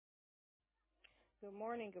Good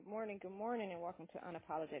morning, and welcome to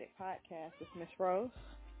Unapologetic Podcast. It's Miss Rose.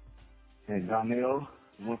 And Donnell,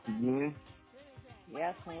 once again.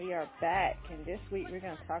 Yes, and we are back. And this week we're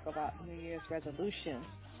going to talk about New Year's resolutions,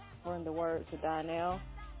 or in the words of Donnell,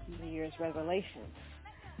 New Year's revelations.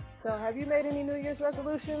 So have you made any New Year's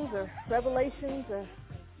resolutions or revelations or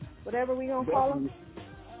whatever we're going to call them?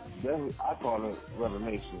 Definitely, I call it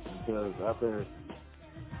revelations because after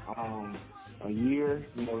a year,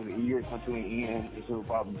 the year comes to an end, it's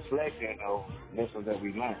about reflecting on lessons that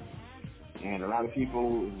we learned. And a lot of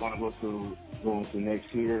people is going to go into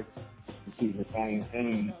next year and see the same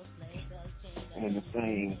thing and the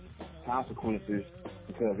same consequences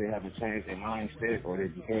because they haven't changed their mindset or their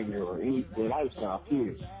behavior or their lifestyle,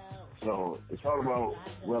 period. So it's all about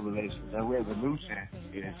revelation. That resolution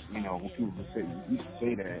is, when people used to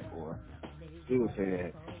say that or still say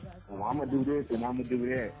that, well, I'm going to do this and I'm going to do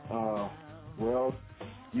that. Well,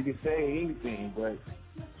 you can say anything, but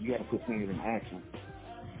you got to put things in action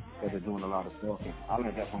instead of doing a lot of talking. I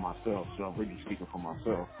learned that for myself, so I'm really speaking for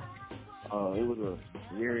myself. It was a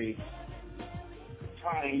very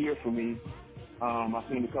trying year for me. I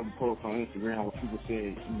seen a couple posts on Instagram where people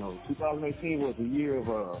said, 2018 was a year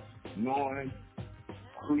of knowing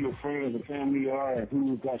who your friends and family are and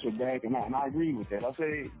who got your back, and I agree with that. I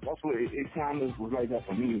say that's what it kind of was like that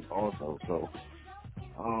for me also. So,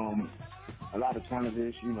 a lot of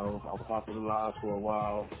challenges, I was hospitalized for a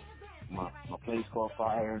while. My place caught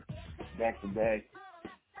fire, back to back.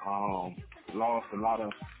 Lost a lot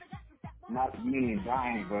of, not meaning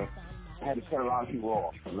dying, but I had to cut a lot of people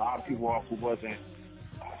off. A lot of people off who wasn't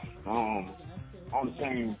on the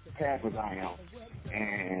same path as I am.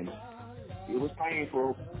 And it was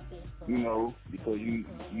painful, because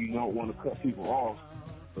you don't want to cut people off.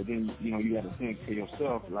 But then, you got to think to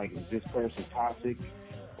yourself, like, is this person toxic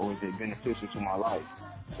or is it beneficial to my life?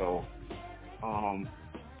 So, I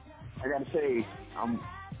got to say, I'm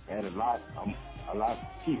at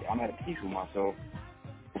peace with myself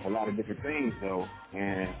with a lot of different things, though.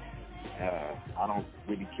 And I don't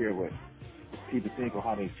really care what people think or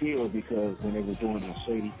how they feel, because when they were doing the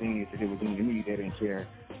shady things that they were doing to me, they didn't care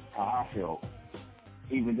how I felt.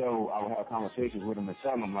 Even though I would have conversations with them and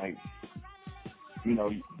tell them, like, you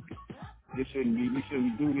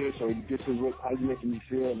shouldn't do this, or this is how you making me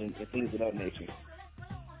feel, and things of that nature.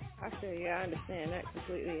 I feel you. I understand that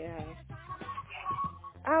completely.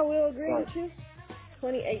 I will agree with you.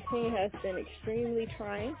 2018 has been extremely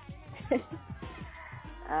trying.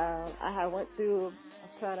 I have went through a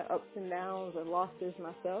ton of ups and downs and losses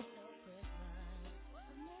myself.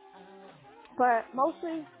 But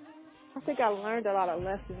mostly, I think I learned a lot of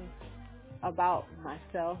lessons about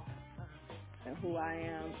myself and who I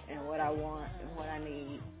am and what I want and what I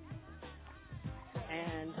need.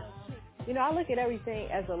 And, I look at everything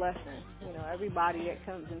as a lesson. Everybody that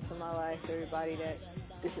comes into my life, everybody that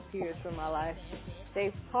disappears from my life,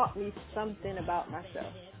 they've taught me something about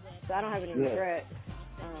myself. So I don't have any regrets.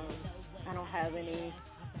 I don't have any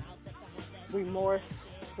remorse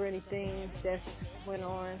for anything that went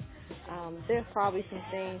on. There's probably some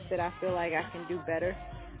things that I feel like I can do better.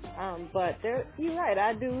 But you're right,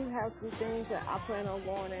 I do have some things that I plan on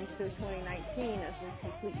going into 2019 as a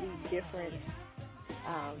completely different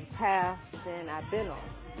path than I've been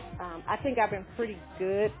on. I think I've been pretty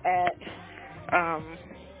good at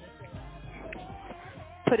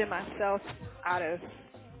putting myself out of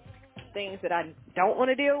things that I don't want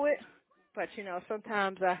to deal with. But,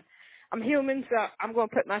 sometimes I'm human, so I'm going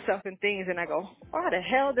to put myself in things and I go, why the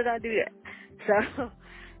hell did I do that? So,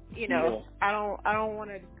 I don't want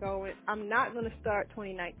to go in. I'm not going to start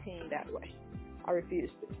 2019 that way. I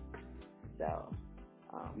refuse to. So,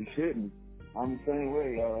 You shouldn't. I'm the same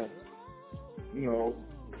way.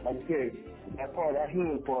 Like I said, that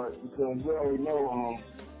human part, because we already know,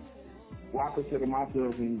 well, I consider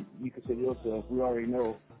myself and you consider yourself, we already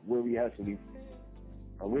know where we actually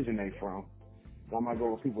originate from. So I might go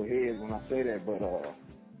over people's heads when I say that, but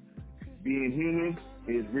being human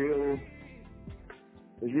is real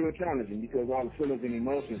challenging, because all the feelings and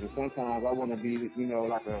emotions, and sometimes I want to be,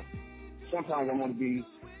 sometimes I want to be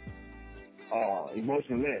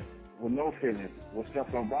emotionless, with no feelings, with stuff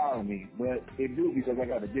don't bother me, but it do, because I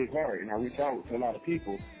got a big heart and I reach out to a lot of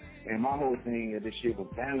people. And my whole thing of this shit was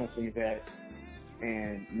balancing that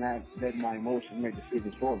and not letting my emotions make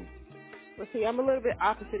decisions for me. Well, see, I'm a little bit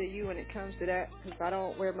opposite of you when it comes to that, because I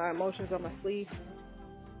don't wear my emotions on my sleeve.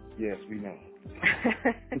 Yes, we know.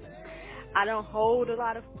 I don't hold a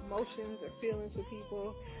lot of emotions or feelings for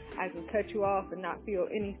people. I can cut you off and not feel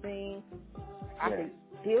anything. I can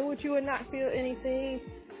deal with you and not feel anything.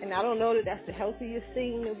 And I don't know that that's the healthiest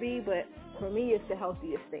thing to be, but for me, it's the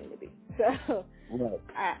healthiest thing to be. So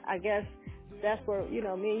I guess that's where, me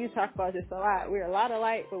and you talk about this a lot. We're a lot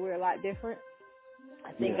alike, but we're a lot different.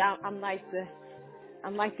 I think I'm like the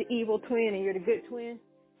evil twin and you're the good twin.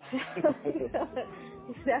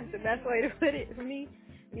 That's the best way to put it for me.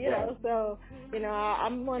 So,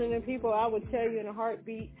 I'm one of the people I would tell you in a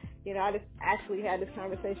heartbeat. I just actually had this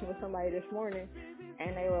conversation with somebody this morning,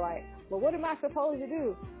 and they were like, well, what am I supposed to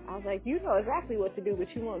do? I was like, you know exactly what to do, but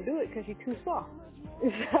you won't do it because you're too soft.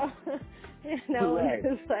 So,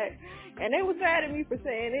 it's like, and they was mad at me for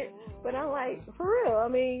saying it, but I'm like, for real, I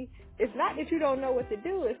mean, it's not that you don't know what to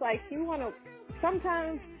do. It's like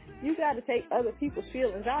sometimes you got to take other people's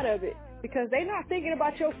feelings out of it because they're not thinking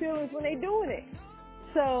about your feelings when they're doing it.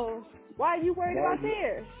 So why are you worried about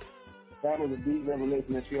theirs? That was a deep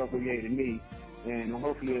revelation that she also gave to me, and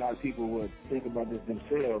hopefully a lot of people would think about this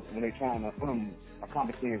themselves when they're trying to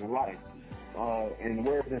accomplish things in life. And the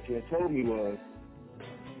word that she had told me was,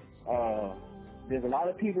 there's a lot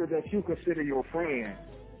of people that you consider your friend,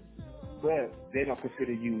 but they don't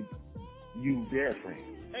consider you their friend.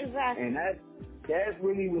 Exactly. And that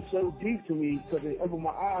really was so deep to me because it opened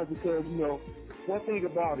my eyes because, one thing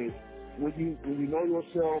about it, when you know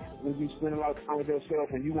yourself, when you spend a lot of time with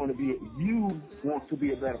yourself and you want to be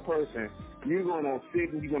a better person, you're going to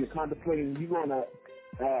sit and you're going to contemplate and you're going to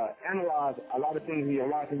analyze a lot of things in your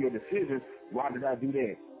life and your decisions. Why did I do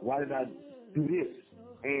that? Why did I do this?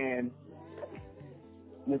 And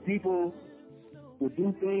when people would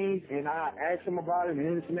do things and I ask them about it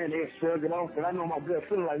and this and that, they shrug it off, because I know my gut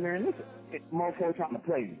feeling like, man, this motherfucker trying to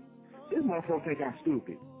play me. This motherfucker think I'm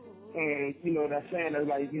stupid. And, that saying is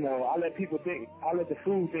like, I let the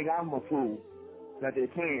fool think I'm a fool, that they're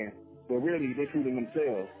playing, but really they're fooling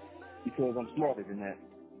themselves because I'm smarter than that.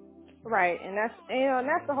 Right, and that's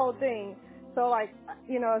the whole thing. So, like,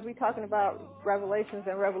 as we talking about revelations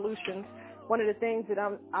and revolutions, one of the things that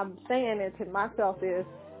I'm saying to myself is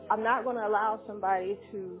I'm not going to allow somebody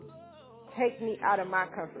to take me out of my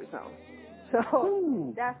comfort zone.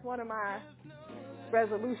 So that's one of my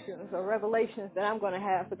resolutions or revelations that I'm going to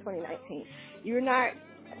have for 2019.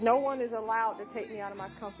 No one is allowed to take me out of my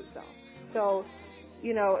comfort zone. So,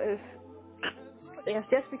 it's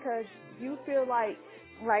just because you feel like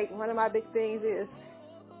one of my big things is,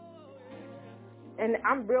 and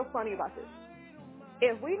I'm real funny about this,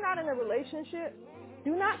 if we're not in a relationship,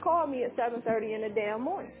 do not call me at 7:30 in the damn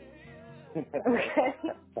morning. Okay?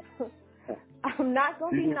 I'm not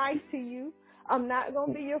going to be nice to you. I'm not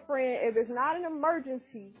going to be your friend. If it's not an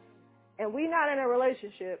emergency and we're not in a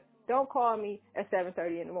relationship, don't call me at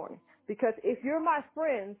 7:30 in the morning. Because if you're my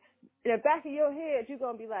friend, in the back of your head, you're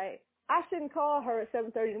going to be like, I shouldn't call her at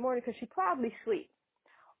 7:30 in the morning because she probably sleep.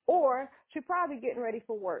 Or she probably getting ready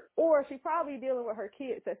for work. Or she probably dealing with her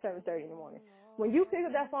kids at 7:30 in the morning. When you pick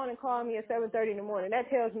up that phone and call me at 7:30 in the morning, that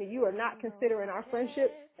tells me you are not considering our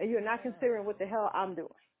friendship and you're not considering what the hell I'm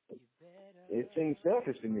doing. It seems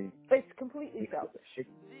selfish to me. It's completely selfish.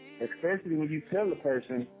 Especially when you tell the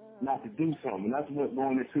person not to do something. And that's what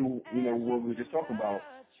going into, what we were just talking about.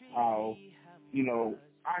 How,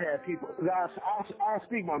 I have people, I'll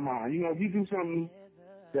speak my mind. If you do something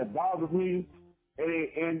that bothers me,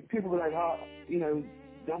 and people be like,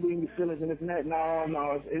 don't be in your feelings and this and that.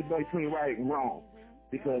 No, it's between right and wrong.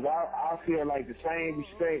 Because I feel like the same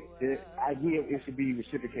respect that I give, it should be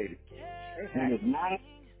reciprocated. And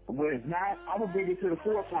when it's not, I will bring it to the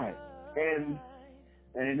forefront. And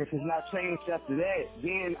if it's not changed after that,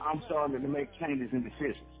 then I'm starting to make changes and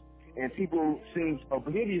decisions. And people seem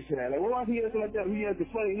oblivious to that. Like, well, he doesn't like that. He has the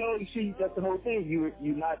funny. No, you see, that's the whole thing. You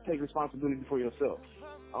not take responsibility for yourself.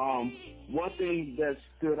 One thing that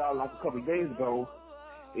stood out like a couple of days ago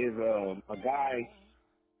is a guy,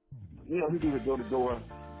 he do the door-to-door,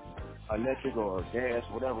 electric or gas,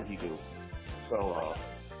 whatever he do. So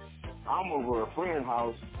I'm over a friend's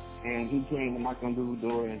house, and he came and knocked on the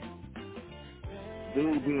door, and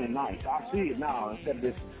dude being nice. I see it now. Instead of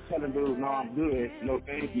just telling dude, no, I'm good, no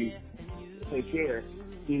thank you, take care,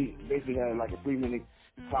 he basically had like a 3-minute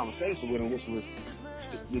conversation with him, which was,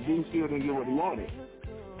 the dude still didn't get what he wanted.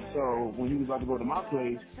 So when he was about to go to my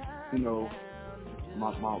place,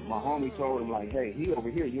 my homie told him, like, hey, he over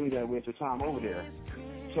here, you ain't got to waste your time over there.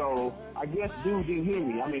 So I guess dude didn't hear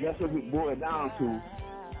me. I mean, that's what it boiled down to.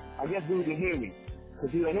 I guess dude didn't hear me.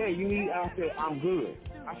 Because he was like, hey, you need? I said, I'm good.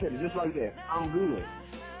 I said it just like that. I'm good.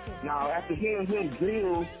 Now, after hearing him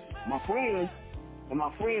grill my friend, and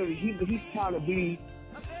my friend, he's trying to be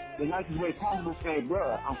the nicest way possible, saying,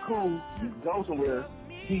 bruh, I'm cool, you can go somewhere.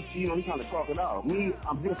 He's trying to talk it out. Me,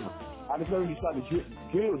 I'm different. I just heard you start to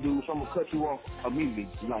drill dude, so I'm going to cut you off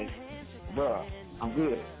immediately. Like, bruh, I'm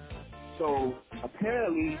good. So,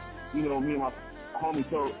 apparently, you know, me and my homie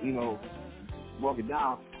told, you know, broke it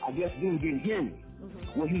down. I guess dude didn't hear me.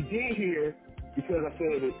 What he did hear, because I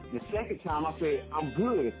said it the second time, I said, I'm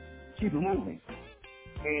good, keep it moving.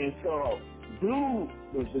 And so, dude,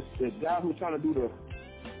 the guy who was trying to do the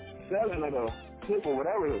selling of the tip or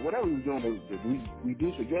whatever he was doing, the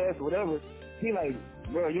reduce the gas or whatever, he like,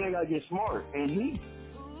 bro, you ain't gotta get smart. And he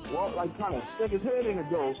walked like kind of stuck his head in the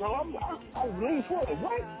door. So I was leaning forward,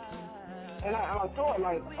 what? And I thought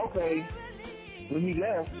like, okay, when he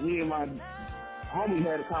left, me and my homie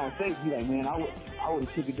had a conversation. He like, man, I would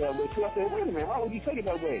have took it that way too. I said, wait a minute, why would you take it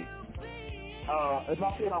that way? If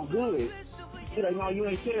I said I'm good, he like, no, you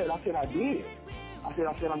ain't said it. I said I did. I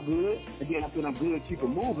said I'm good. Again, I said I'm good. Keep it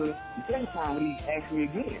moving. The second time when he asked me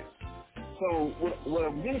again. So what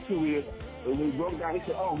I'm getting to is, when we broke down, he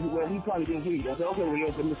said, oh, well, he probably didn't hear you. I said, okay, well,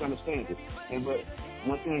 it's a misunderstanding. But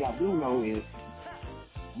one thing I do know is,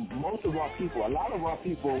 most of our people, a lot of our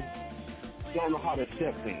people don't know how to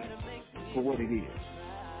accept things for what it is.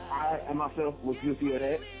 I and myself was guilty of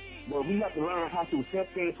that. But we have to learn how to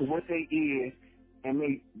accept things for what they is and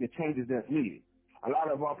make the changes that's needed. A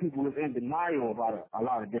lot of our people is in denial about a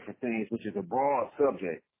lot of different things, which is a broad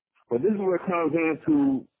subject. But this is where it comes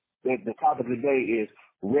into the topic of the day is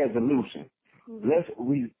resolution. Not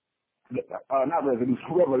resolution,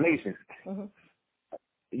 revelation.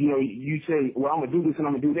 You know, you say, well, I'm going to do this and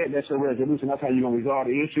I'm going to do that. That's your resolution. That's how you're going to resolve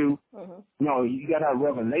the issue. No, you got to have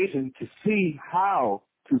revelation to see how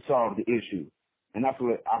to solve the issue. And that's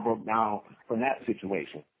what I broke down from that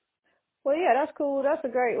situation. Well, yeah, that's cool. That's a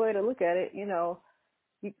great way to look at it, you know,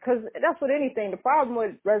 because that's what anything. The problem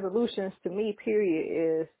with resolutions to me,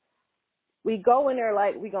 period, is we go in there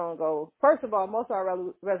like we going to go. First of all, most of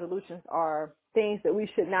our resolutions are things that we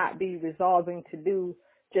should not be resolving to do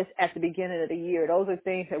just at the beginning of the year. Those are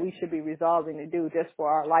things that we should be resolving to do just for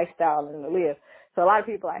our lifestyle and to live. So a lot of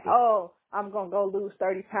people are like, oh, I'm going to go lose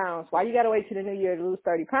 30 pounds. Why you got to wait till the new year to lose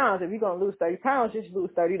 30 pounds? If you're going to lose 30 pounds, just lose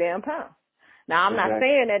 30 damn pounds. Now, I'm not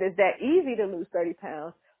saying that it's that easy to lose 30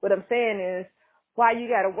 pounds. What I'm saying is, why you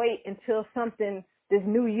got to wait until something, this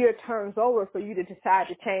new year turns over for you to decide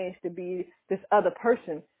to change to be this other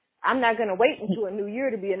person. I'm not going to wait until a new year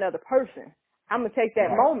to be another person. I'm going to take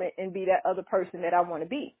that moment and be that other person that I want to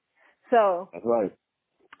be. So, that's right.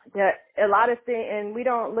 That a lot of things, and we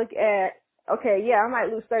don't look at, okay, yeah, I might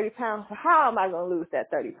lose 30 pounds. So how am I going to lose that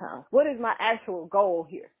 30 pounds? What is my actual goal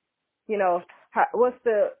here? You know, what's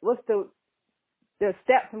the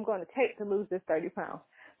steps I'm going to take to lose this 30 pounds?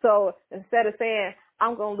 So instead of saying,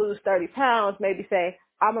 I'm going to lose 30 pounds, maybe say,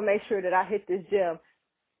 I'm going to make sure that I hit this gym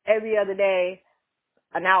every other day,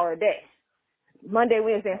 an hour a day. Monday,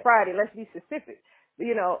 Wednesday, and Friday, let's be specific.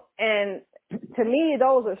 You know, and to me,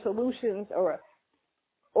 those are solutions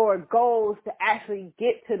or goals to actually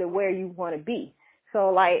get to where you want to be. So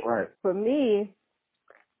like, for me,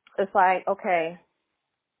 it's like, okay,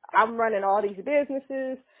 I'm running all these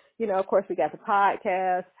businesses. You know, of course, we got the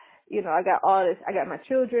podcast. You know, I got all this. I got my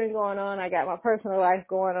children going on. I got my personal life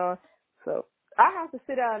going on. So I have to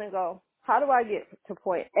sit down and go, how do I get to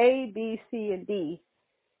point A, B, C, and D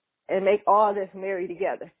and make all this marry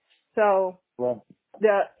together? So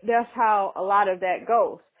that's how a lot of that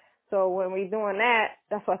goes. So when we're doing that,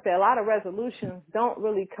 that's why I say a lot of resolutions don't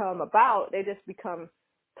really come about. They just become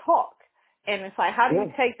talk. And it's like, how do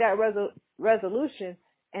you take that resolution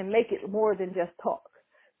and make it more than just talk?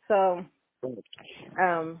 So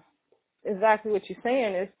exactly what you're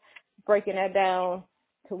saying is breaking that down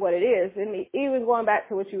to what it is. And even going back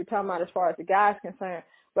to what you were talking about as far as the guy's concerned,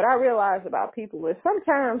 what I realize about people is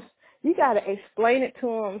sometimes you got to explain it to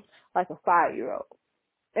them like a 5-year-old.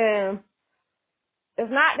 And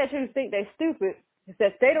it's not that you think they're stupid, it's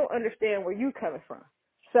that they don't understand where you're coming from.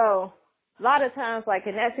 So a lot of times, like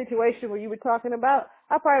in that situation where you were talking about,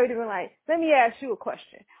 I probably would have been like, let me ask you a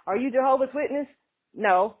question. Are you Jehovah's Witness?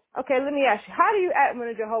 No. Okay, let me ask you, how do you act when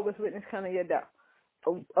a Jehovah's Witness comes to your door?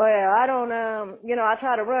 Oh, yeah, I don't, I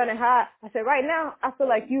try to run and hide. I said, right now, I feel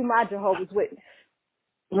like you my Jehovah's Witness.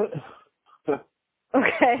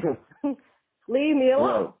 Okay. Leave me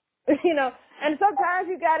alone. You know, and sometimes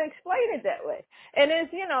you got to explain it that way. And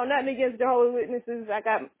it's, nothing against Jehovah's Witnesses. I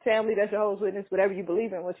got family that's Jehovah's Witness, whatever you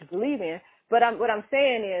believe in, what you believe in. But what I'm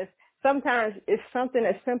saying is sometimes it's something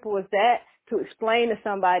as simple as that to explain to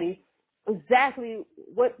somebody exactly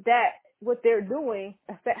what they're doing,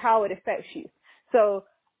 how it affects you. So,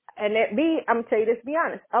 and I'm going to tell you this, be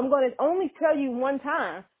honest. I'm going to only tell you one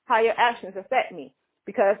time how your actions affect me.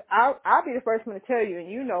 Because I'll be the first one to tell you, and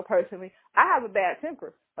you know personally, I have a bad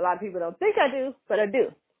temper. A lot of people don't think I do, but I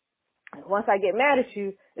do. Once I get mad at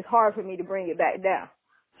you, it's hard for me to bring it back down.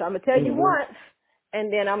 So I'm going to tell you once,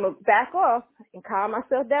 and then I'm going to back off and calm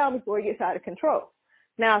myself down before it gets out of control.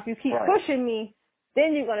 Now, if you keep pushing me,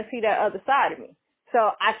 then you're going to see that other side of me. So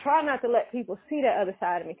I try not to let people see that other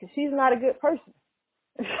side of me because she's not a good person.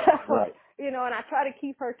 So, you know, and I try to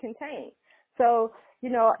keep her contained. So, you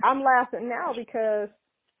know, I'm laughing now because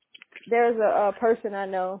there's a person I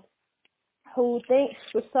know who thinks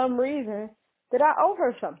for some reason that I owe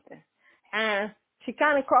her something. And she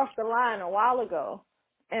kind of crossed the line a while ago,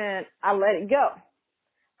 and I let it go.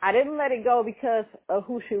 I didn't let it go because of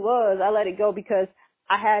who she was. I let it go because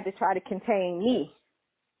I had to try to contain me.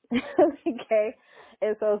 Okay?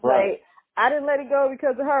 And so it's like, I didn't let it go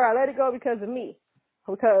because of her. I let it go because of me.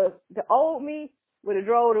 Because the old me would have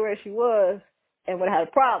drove to where she was and would have had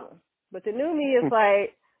a problem. But the new me is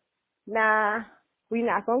like, nah, we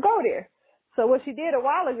not going to go there. So what she did a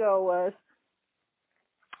while ago was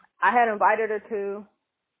I had invited her to,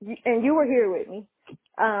 and you were here with me.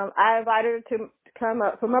 I invited her to come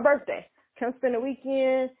up for my birthday. Come spend the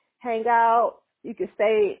weekend, hang out. You can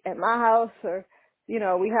stay at my house or, you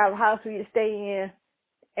know, we have a house for you to stay in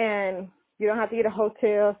and you don't have to get a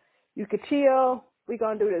hotel. You could chill. We're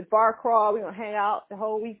going to do this bar crawl. We're going to hang out the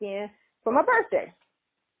whole weekend for my birthday.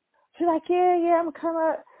 She's like, yeah, I'm going to come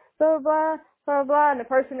up, blah, blah, blah, blah. And the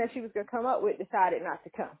person that she was going to come up with decided not to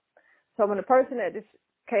come. So when the person that just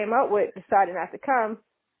came up with decided not to come,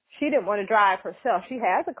 she didn't want to drive herself. She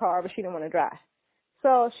has a car, but she didn't want to drive.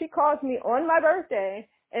 So she calls me on my birthday,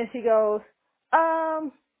 and she goes,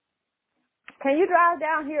 can you drive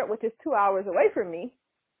down here, which is 2 hours away from me,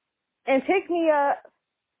 and pick me up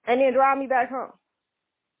and then drive me back home?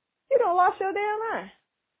 You done lost your damn mind.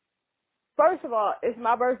 First of all, it's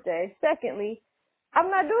my birthday. Secondly, I'm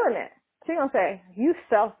not doing that. She gonna say, you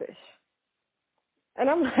selfish. And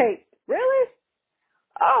I'm like, really?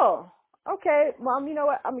 Oh, okay, Mom, you know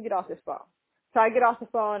what? I'm going to get off this phone. So I get off the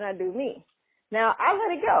phone and I do me. Now, I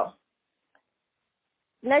let it go.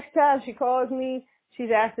 Next time she calls me,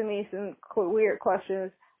 she's asking me some weird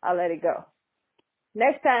questions. I let it go.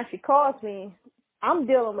 Next time she calls me, I'm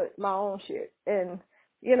dealing with my own shit. And,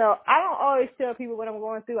 you know, I don't always tell people what I'm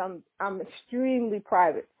going through. I'm extremely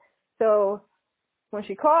private. So when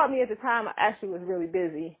she called me at the time, I actually was really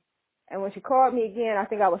busy. And when she called me again, I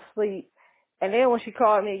think I was asleep. And then when she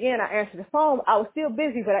called me again, I answered the phone. I was still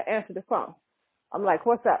busy, but I answered the phone. I'm like,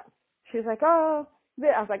 what's up? She was like, oh,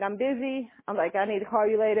 I was like, I'm busy. I'm like, I need to call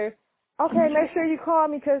you later. Okay, make sure you call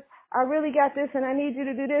me because I really got this and I need you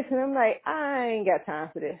to do this. And I'm like, I ain't got time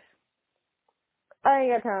for this. I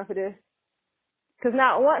ain't got time for this. Because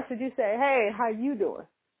not once did you say, hey, how you doing?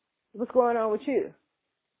 What's going on with you?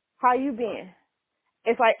 How you been?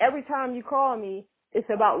 It's like every time you call me, it's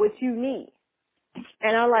about what you need.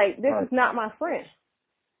 And I'm like, this is not my friend.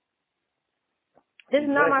 This is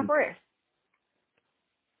not my friend.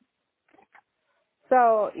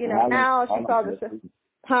 So, you know, now she calls herself,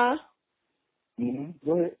 huh? Mm-hmm.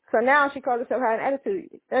 Go ahead. So now she calls herself having an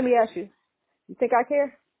attitude. Let me ask you, you think I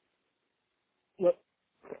care? Yep.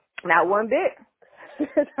 Not one bit.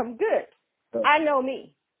 I'm good. I know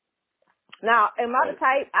me. Now, am I the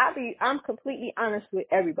type, I'm completely honest with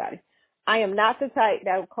everybody. I am not the type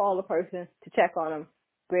that will call a person to check on them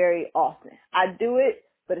very often. I do it,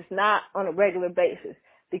 but it's not on a regular basis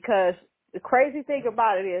because the crazy thing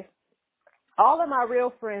about it is all of my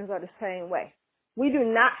real friends are the same way. We do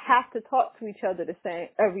not have to talk to each other the same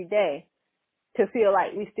every day to feel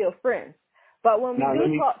like we still friends. But when we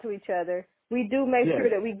do talk to each other, we do make sure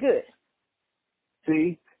that we good.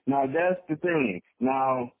 See, now that's the thing.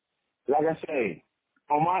 Now, like I say,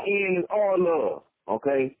 on my end, it's all love,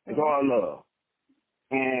 okay? It's all love.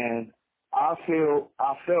 And I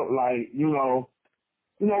felt like, you know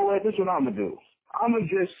what, this is what I'm going to do. I'm going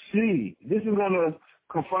to just see. This is going to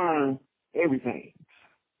confirm everything.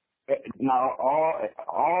 Now,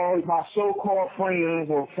 all my so-called friends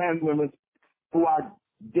or family members who I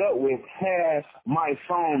dealt with has my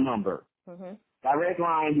phone number. Direct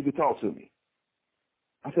line, you can talk to me.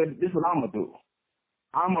 I said, this is what I'm going to do.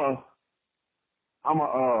 I'm a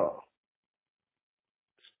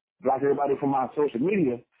block everybody from my social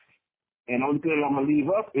media, and the only thing I'm going to leave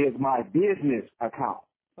up is my business account.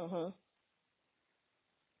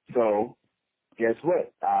 So, guess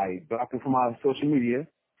what? I blocked them from my social media,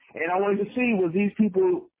 and I wanted to see, was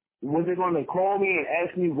they going to call me and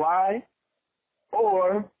ask me why,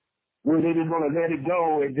 or were they just going to let it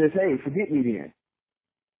go and just, hey, forget me then?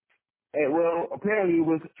 And, well, apparently it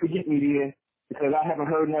was forget me then, because I haven't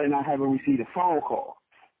heard nothing, I haven't received a phone call.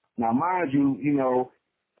 Now, mind you,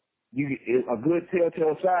 a good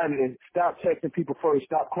telltale sign is stop texting people first,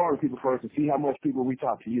 stop calling people first, and see how much people reach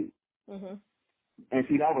out to you. And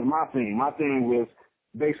see, that was my thing. My thing was,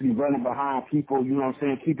 basically running behind people, you know what I'm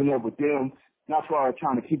saying, keeping up with them, not far as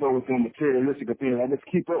trying to keep up with them materialistic things. I just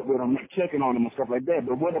keep up with them, checking on them and stuff like that.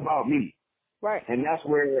 But what about me? Right. And that's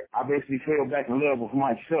where I basically fell back in love with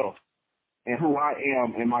myself and who I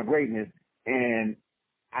am and my greatness. And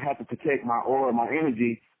I have to protect my aura, my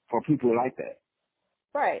energy for people like that.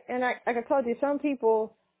 Right. And like I told you, some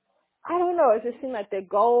people, I don't know, it just seems like their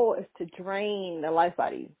goal is to drain the life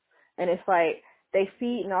out of you. And it's like they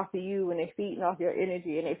feeding off of you and they feeding off your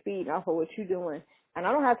energy and they feeding off of what you're doing. And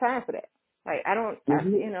I don't have time for that. Like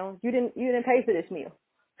you know, you didn't pay for this meal.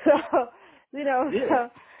 So,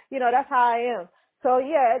 that's how I am. So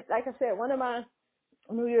yeah, like I said, one of my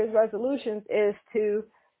New Year's resolutions is to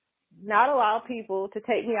not allow people to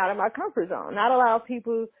take me out of my comfort zone, not allow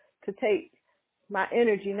people to take my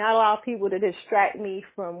energy, not allow people to distract me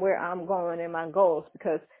from where I'm going and my goals,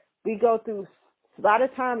 because we go through, a lot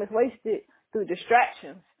of time is wasted through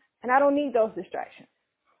distractions, and I don't need those distractions.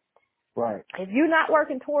 Right. If you're not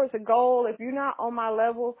working towards a goal, if you're not on my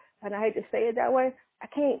level, and I hate to say it that way, I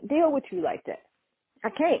can't deal with you like that. I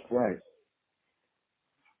can't. Right.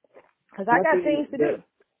 Because I got things to do.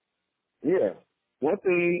 Yeah. One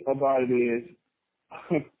thing about it is,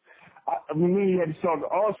 I mean, you had to talk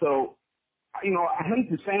also, you know, I hate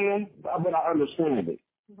the saying, but I understand it.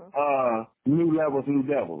 Mm-hmm. New levels, new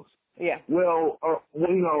devils. Yeah. Well,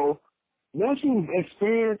 you know, once you've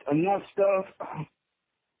experienced enough stuff,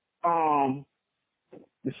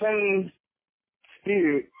 the same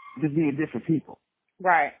spirit just being different people.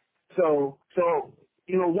 Right. So,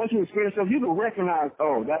 you know, once you experience stuff, you can recognize,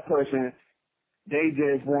 oh, that person, they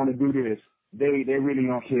just want to do this. They really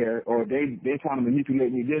don't care, or they're trying to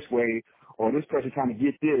manipulate me this way, or this person trying to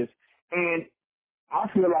get this. And I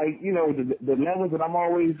feel like, you know, the levels that I'm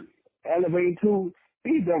always elevating to,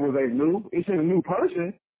 these devils ain't new. It's just a new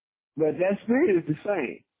person, but that spirit is the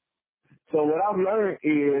same. So what I've learned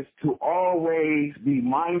is to always be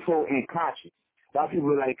mindful and conscious. A lot of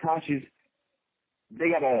people are like conscious, they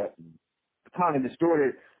got a kind of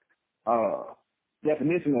distorted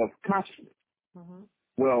definition of consciousness. Mm-hmm.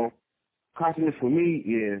 Well, consciousness for me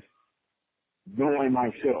is knowing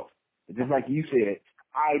myself. Just like you said,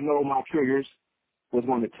 I know my triggers, what's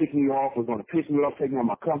going to tick me off, what's going to piss me off, take me out of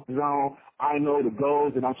my comfort zone. I know the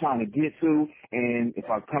goals that I'm trying to get to, and if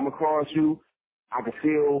I come across you, I can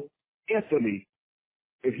feel instantly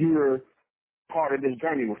if you're part of this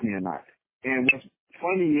journey with me or not. And what's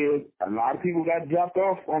funny is a lot of people got dropped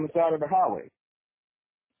off on the side of the highway.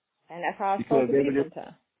 And that's how it's supposed to be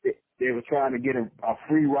sometimes. They were trying to get a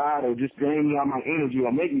free ride or just drain me out my energy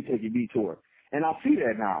or make me take a detour. And I see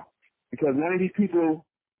that now because none of these people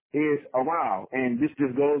is around. And this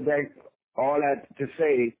just goes back, all that to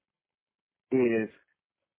say is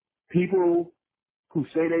people who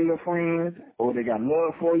say they're your friends or they got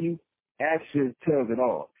love for you, action tells it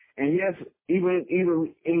all. And yes, even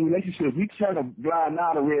in relationships, we turn a blind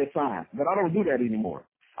eye to red signs, but I don't do that anymore.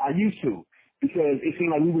 I used to, because it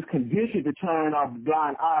seemed like we was conditioned to turn our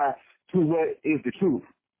blind eye to what is the truth.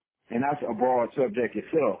 And that's a broad subject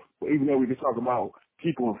itself, even though we can talk about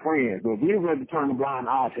people and friends. But we're ready to turn a blind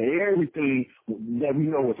eye to everything that we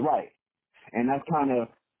know is right. And that's kind of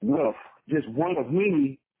just one of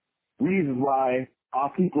many reasons why our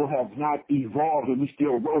people have not evolved and we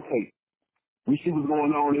still rotate. We see what's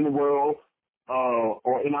going on in the world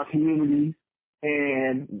or in our community,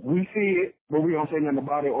 and we see it, but we don't say nothing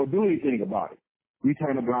about it or do anything about it. We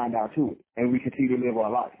turn a blind eye to it, and we continue to live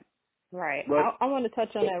our life. Right. But I want to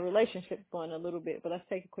touch on that relationship one a little bit, but let's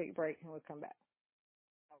take a quick break and we'll come back.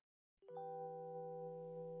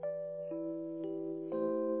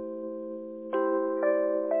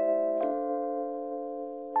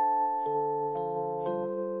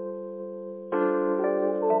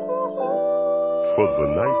 For the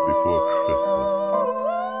night before Christmas,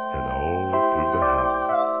 and all through the house,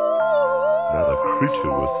 not a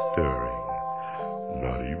creature was stirring,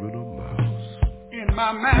 not even a mouse. In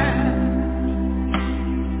my mind,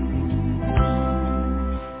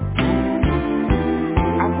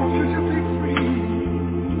 I want you to be free.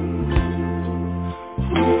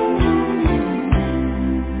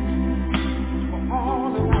 For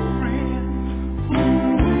all of my friends,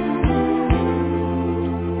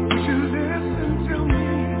 would you listen to me?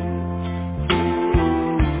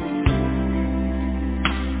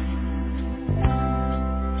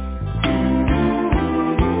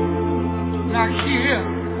 Now hear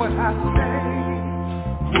what I say.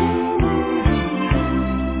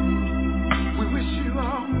 We wish you a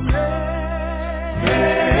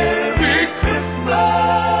Merry Christmas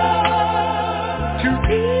to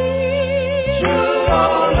each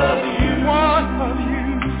one of you.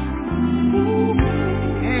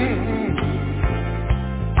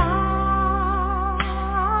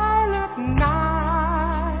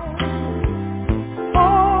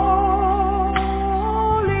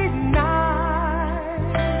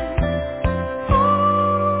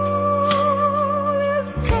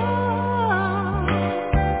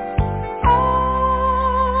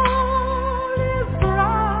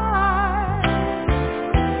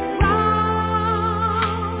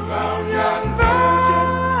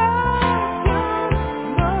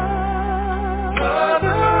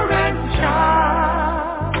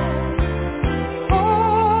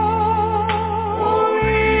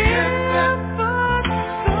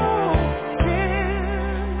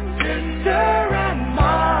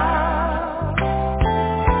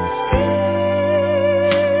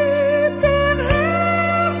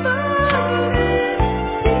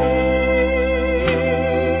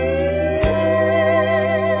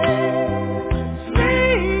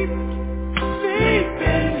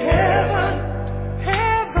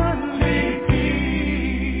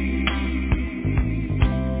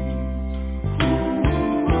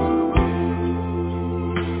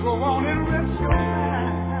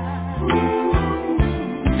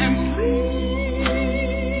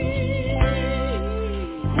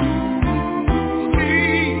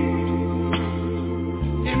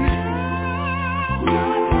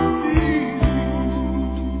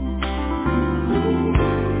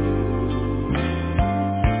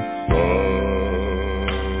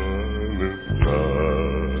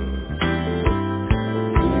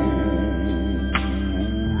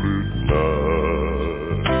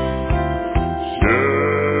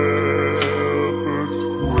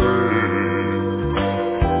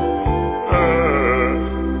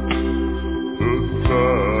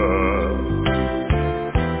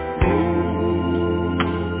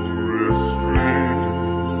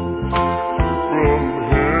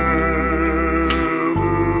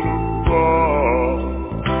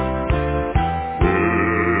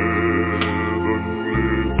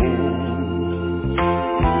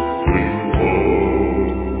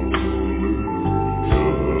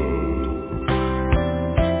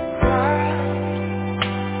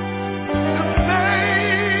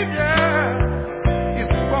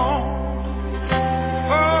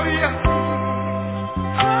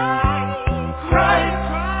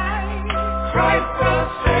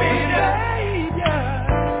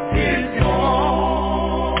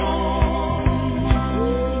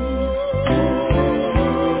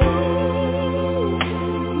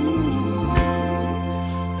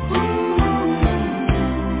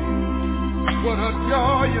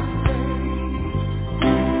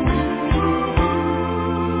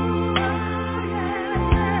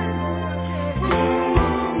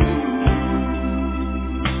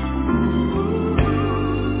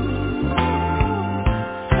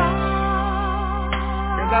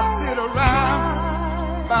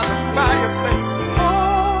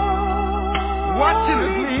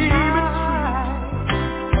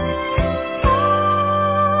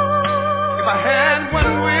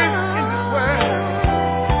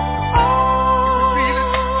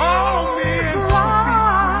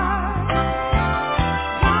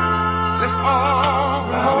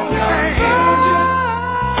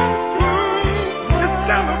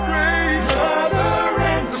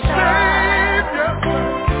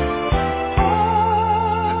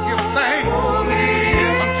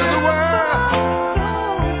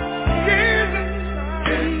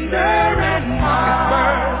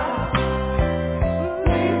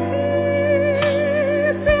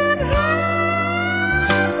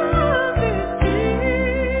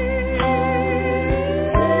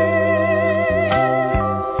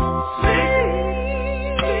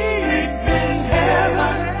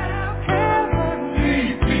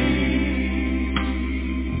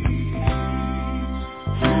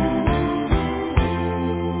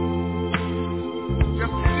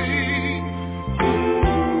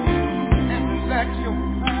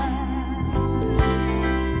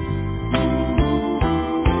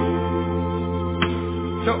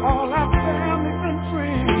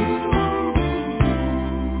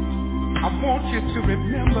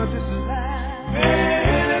 this land.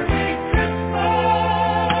 Merry Christmas.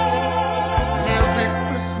 Merry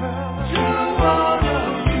Christmas to all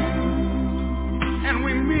of you. And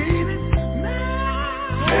we mean it.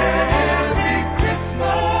 Merry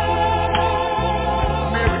Christmas.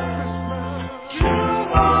 Merry Christmas to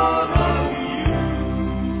all of you.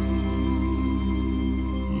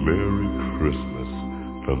 Merry Christmas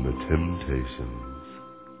from the Temptations.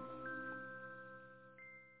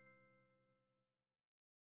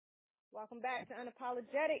 Welcome back to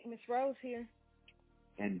Unapologetic. Miss Rose here.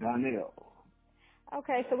 And Donnell.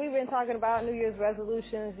 Okay, so we've been talking about New Year's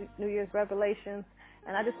resolutions, New Year's revelations,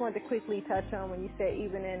 and I just wanted to quickly touch on when you said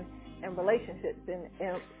even in relationships, and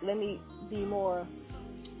let me be more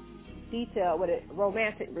detailed with it,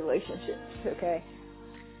 romantic relationships, okay?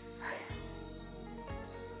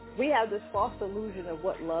 We have this false illusion of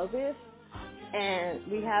what love is, and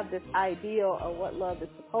we have this ideal of what love is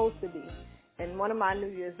supposed to be. And one of my New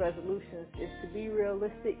Year's resolutions is to be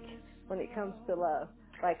realistic when it comes to love.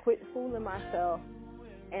 Like, quit fooling myself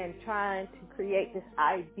and trying to create this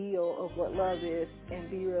ideal of what love is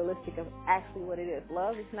and be realistic of actually what it is.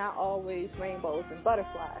 Love is not always rainbows and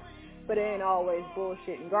butterflies, but it ain't always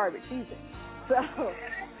bullshit and garbage either. So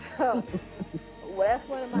well, that's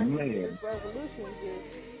one of my New Year's resolutions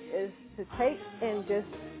is to take and just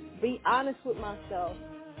be honest with myself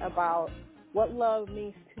about what love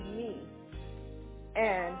means to me.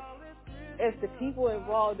 And if the people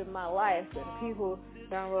involved in my life and the people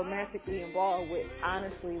that I'm romantically involved with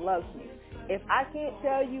honestly loves me, if I can't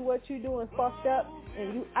tell you what you're doing fucked up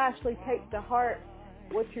and you actually take to heart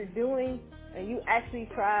what you're doing and you actually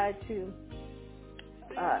try to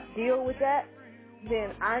deal with that,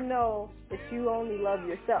 then I know that you only love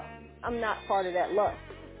yourself. I'm not part of that love.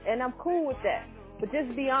 And I'm cool with that. But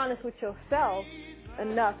just be honest with yourself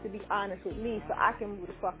enough to be honest with me so I can move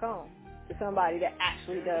the fuck on to somebody that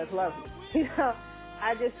actually does love me. You know,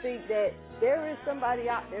 I just think that there is somebody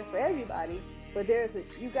out there for everybody, but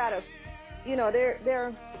you gotta, you know,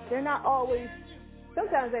 they're not always,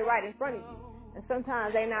 sometimes they're right in front of you, and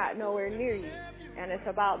sometimes they're not nowhere near you. And it's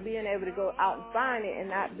about being able to go out and find it and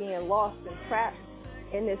not being lost and trapped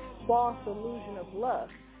in this false illusion of love.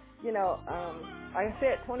 You know, like I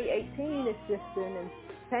said, 2018 has just been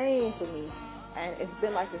insane for me, and it's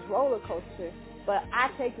been like this roller coaster. But I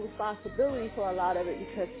take responsibility for a lot of it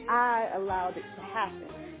because I allowed it to happen.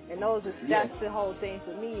 And that's the whole thing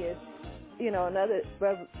for me is, you know, another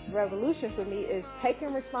revolution for me is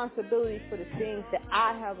taking responsibility for the things that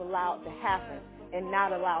I have allowed to happen and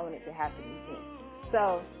not allowing it to happen again.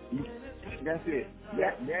 So that's it.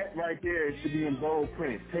 That right there should be in bold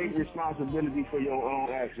print. Take responsibility for your own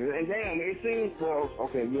actions. And damn, it seems, well,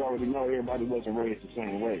 okay, we already know everybody wasn't raised the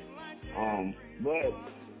same way. But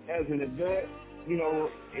as an adult, you know,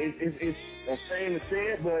 it's a shame to say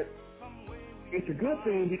it, but it's a good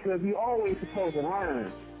thing because we always supposed to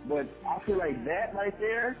learn. But I feel like that right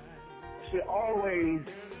there should always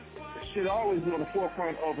be on the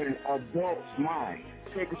forefront of an adult's mind.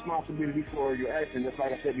 Take responsibility for your actions. Just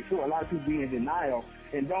like I said before, a lot of people be in denial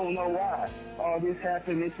and don't know why. Oh, this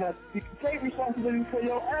happened. Take responsibility for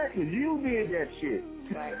your actions. You did that shit.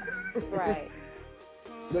 Right.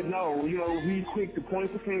 But no, you know, we quick to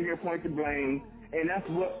point the finger, point the blame, and that's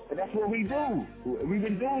what we do. We've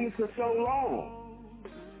been doing it for so long.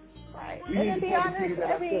 Right. And to be honest,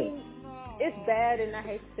 I mean, it's bad, and I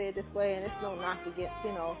hate to say it this way, and it's no knock against,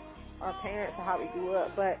 you know, our parents or how we grew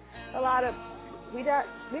up, but a lot of we're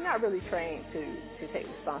not really trained to take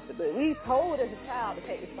responsibility. We told as a child to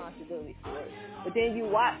take responsibility for it, but then you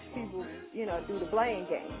watch people, you know, do the blame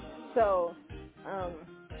game. So,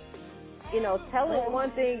 you know, telling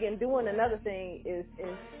one thing and doing another thing is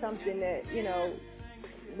something that, you know,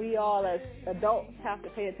 we all as adults have to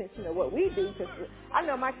pay attention to what we do, because I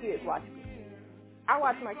know my kids watch me. I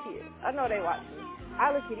watch my kids. I know they watch me.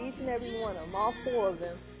 I look at each and every one of them, all 4 of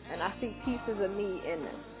them, and I see pieces of me in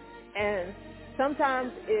them. And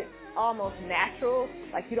sometimes it's almost natural,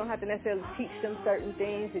 like you don't have to necessarily teach them certain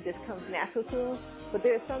things, it just comes natural to them. But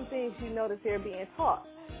there's some things you know that they're being taught.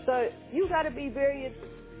 So you got to be very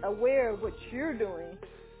aware of what you're doing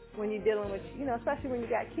when you're dealing with, you know, especially when you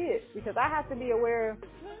got kids, because I have to be aware.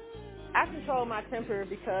 I control my temper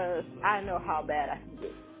because I know how bad I can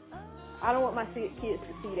get. I don't want my kids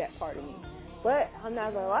to see that part of me. But I'm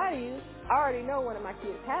not going to lie to you, I already know one of my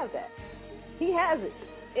kids has that. He has it.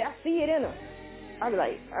 I see it in him. I'll be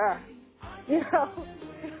like, you know,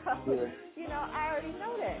 I already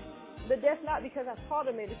know that. But that's not because I taught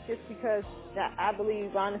him it. It's just because that I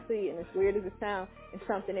believe, honestly, and as weird as it sounds, it's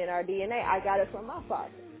something in our DNA. I got it from my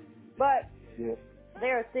father. But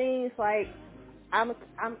there are things like I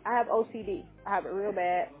have OCD. I have it real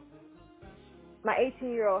bad. my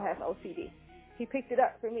 18-year-old has OCD. He picked it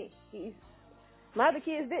up for me. My other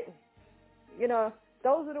kids didn't. You know,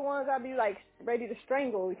 those are the ones I'd be like ready to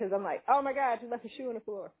strangle because I'm like, oh my God, you left your shoe on the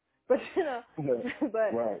floor. But you know,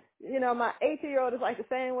 right. You know, my 18-year-old is like the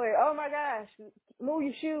same way. Oh my gosh, move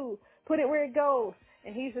your shoe, put it where it goes,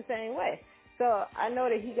 and he's the same way. So I know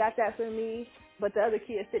that he got that from me, but the other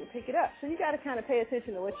kids didn't pick it up. So you got to kind of pay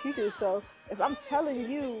attention to what you do. So if I'm telling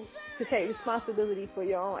you to take responsibility for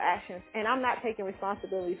your own actions, and I'm not taking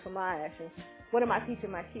responsibility for my actions, what am I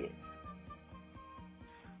teaching my kids?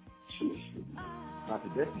 Not the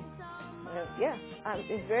difference. Yeah,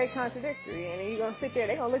 it's very contradictory, and then you're going to sit there,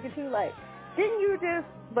 they're going to look at you like, didn't you just,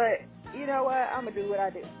 but you know what, I'm going to do what I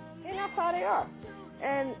do. And that's how they are.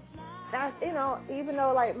 And that's, you know, even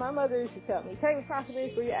though like my mother used to tell me, take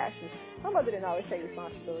responsibility for your actions. My mother didn't always take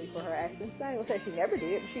responsibility for her actions. I ain't going to say she never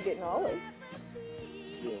did, but she didn't always.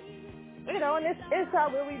 Yeah. You know, and it's how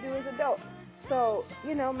what we do as adults. So,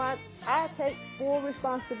 you know, I take full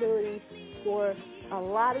responsibility for a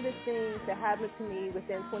lot of the things that happened to me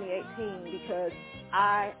within 2018 because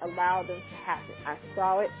I allowed them to happen. I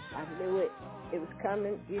saw it. I knew it. It was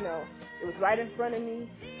coming. You know, it was right in front of me,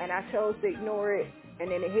 and I chose to ignore it. And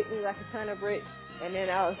then it hit me like a ton of bricks. And then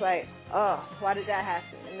I was like, oh, why did that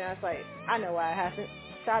happen? And I was like, I know why it happened.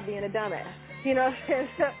 Stop being a dumbass. You know what I'm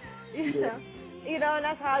saying? You know, and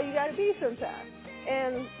that's how you got to be sometimes.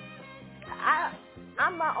 And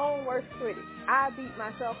I'm my own worst critic. I beat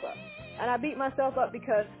myself up. And I beat myself up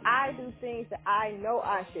because I do things that I know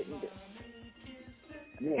I shouldn't do.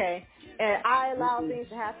 Okay? And I allow things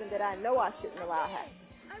to happen that I know I shouldn't allow happen.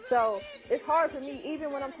 So it's hard for me,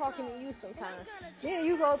 even when I'm talking to you sometimes. Yeah,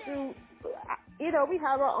 you go through, you know, we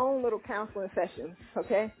have our own little counseling sessions,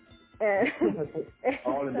 okay? And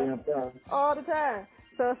all the damn time. All the time.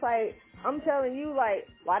 So it's like, I'm telling you, like,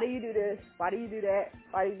 why do you do this? Why do you do that?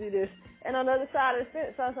 Why do you do this? And on the other side of the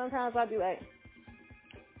fence, so sometimes I'll be like,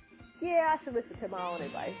 yeah, I should listen to my own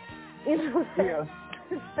advice. You know what I'm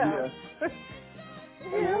saying?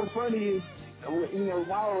 And what's funny is, you know,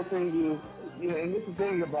 my whole thing is, you know, and this is the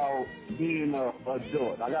thing about being an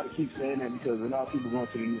adult. I got to keep saying that because a lot of people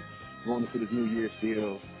going into this new year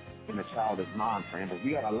still in a childish mind frame, but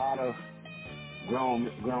we got a lot of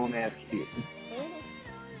grown ass kids.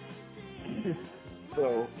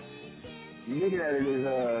 So looking at it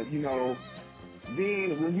is, you know,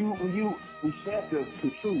 being when you receptive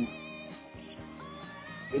to truth,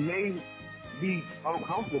 it may be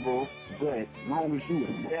uncomfortable, but as long as you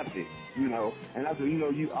accept it, you know. And that's what, you know,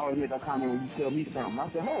 you always make that comment when you tell me something. I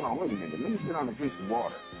said, hold on, wait a minute, let me sit down and drink some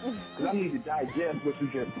water, because I need to digest what you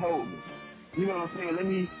just told me. You know what I'm saying?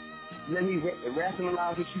 Let me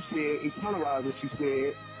rationalize what you said, internalize what you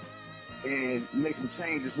said, and make some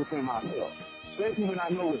changes within myself. Especially when I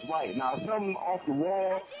know it's right. Now, if something off the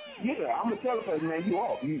wall, yeah, I'm gonna tell the person, man, you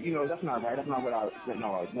off. You know, that's not right. That's not what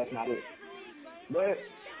that's not it. But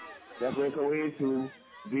that's where it goes into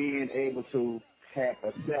being able to have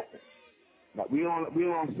acceptance. Like we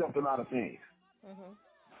don't accept a lot of things. Mm-hmm.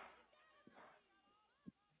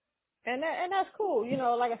 And that's cool. You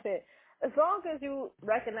know, like I said, as long as you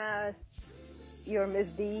recognize your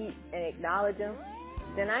misdeed and acknowledge them,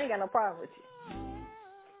 then I ain't got no problem with you.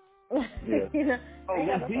 Yeah. You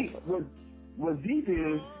know, what's deep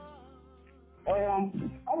is, I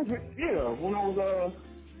was when I was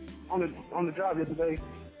on the job yesterday,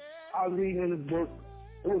 I was reading in this book.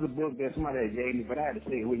 It was a book that somebody had gave me, but I had to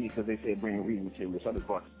take it with me because they said bring reading material, so I just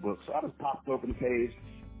bought this book. So I just popped open the page,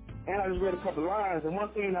 and I just read a couple lines, and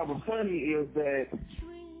one thing that was funny is that,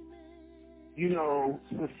 you know,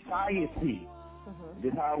 society,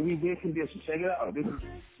 this is how we've been conditioned. Check it out. This is,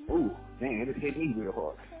 this hit me real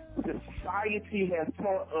hard. Society has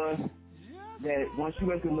taught us that once you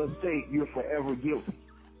make a mistake, you're forever guilty.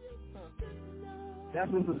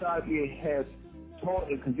 That's what society has taught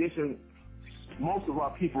and conditioned most of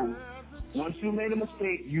our people. Once you made a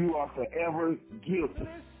mistake, you are forever guilty.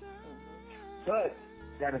 But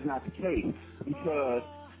that is not the case, because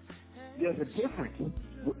there's a difference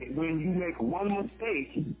when you make one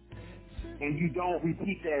mistake and you don't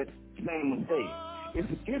repeat that same mistake. It's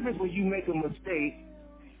a difference when you make a mistake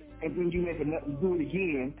and then you do it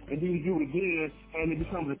again, and then you do it again, and it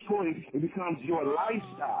becomes a choice. It becomes your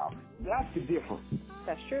lifestyle. That's the difference.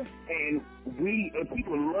 That's true. And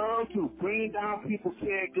people love to bring down people's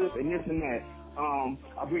characters and this and that.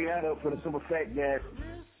 I bring that up for the simple fact that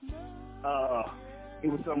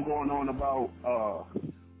it was something going on about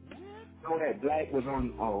that Black was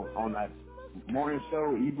on that morning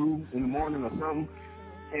show, Hebrew in the morning or something.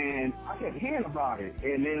 And I kept hearing about it.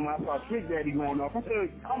 And then when I saw Trick Daddy going off, I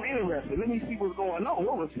said, I'm interested. Let me see what's going on.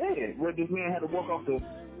 What was said? Where this man had to walk off the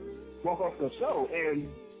walk off the show. And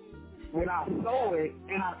when I saw it,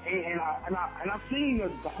 and I seen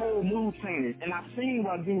the whole mood change, and I seen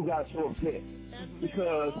why dude got so upset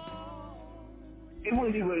because it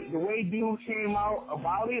wasn't even the way dude came out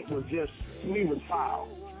about it was just, to me, was foul.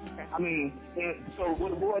 I mean, and so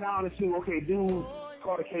what it boiled down to, okay, dude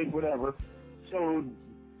caught a case, whatever. So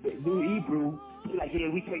dude Hebrew, he's like, yeah,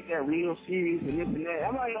 we take that real serious and this and that.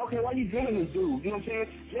 I'm like, okay, why you doing this dude? You know what I'm saying?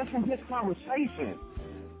 Just from this conversation,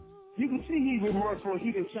 you can see he's remorseful,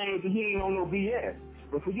 he can change, and he ain't on no BS.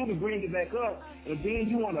 But for you to bring it back up, and then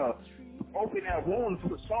you want to open that wound to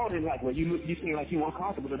put salt in, like, well, you seem like you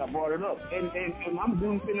uncomfortable that I brought it up. And I'm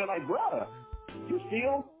dude sitting there like, brother, you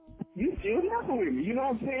still messing with me. You know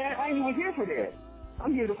what I'm saying? I ain't even here for that.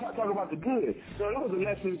 I'm here to talk about the good. So it was a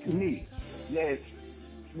lesson to me that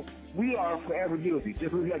we are forever guilty,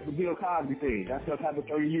 just like the Bill Cosby thing. That stuff happened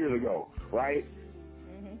 30 years ago, right?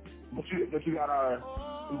 Mm-hmm. But you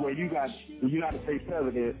got the United States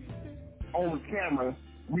president on camera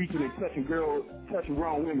reaching and touching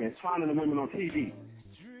grown women, finding the women on TV.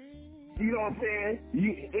 You know what I'm saying?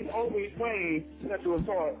 It's open plain sexual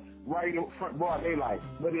assault right in front broad daylight.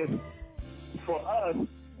 But it's for us,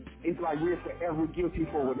 it's like we're forever guilty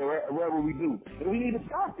for whatever we do. And we need to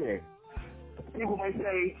stop that. People may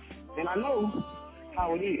say, and I know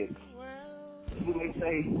how it is, people may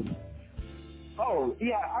say, oh,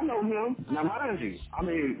 yeah, I know him. Now, mind you, I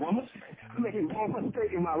made one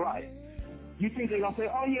mistake in my life. You think they're going to say,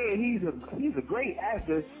 oh, yeah, he's a great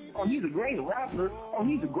actor, or he's a great rapper, or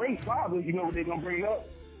he's a great father. You know what they're going to bring up?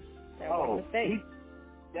 That one mistake.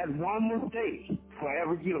 That one mistake,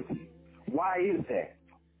 forever guilty. Why is that?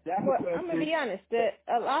 That's well, I'm going to be honest, that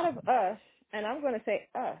a lot of us, and I'm going to say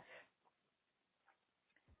us,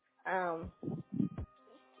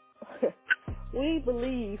 we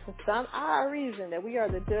believe for some odd reason that we are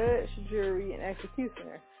the judge, jury, and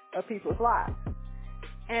executioner of people's lives.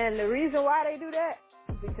 And the reason why they do that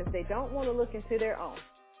is because they don't want to look into their own.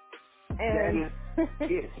 And,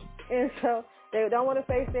 and so they don't want to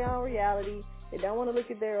face their own reality. They don't want to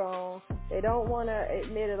look at their own. They don't want to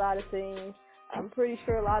admit a lot of things. I'm pretty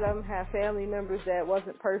sure a lot of them have family members that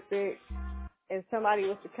wasn't perfect. If somebody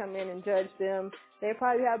was to come in and judge them, they'd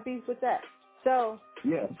probably have beef with that. So I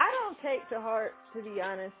don't take to heart, to be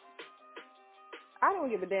honest. I don't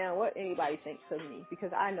give a damn what anybody thinks of me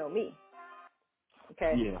because I know me.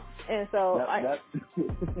 Okay. Yeah. And so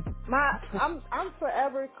I'm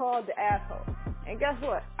forever called the asshole. And guess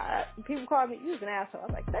what? People call me, you're an asshole.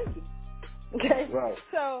 I'm like, thank you. Okay. Right.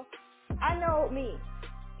 So I know me.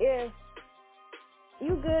 If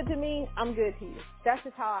you good to me, I'm good to you. That's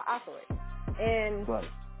just how I operate. And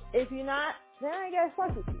if you're not, then I ain't gotta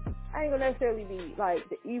fuck with you. I ain't gonna necessarily be like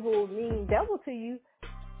the evil, mean devil to you.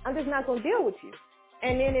 I'm just not gonna deal with you.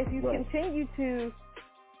 And then if you continue to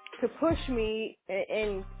push me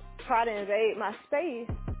and try to invade my space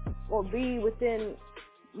or be within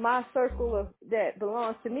my circle of that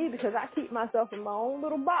belongs to me, because I keep myself in my own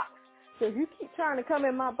little box. So if you keep trying to come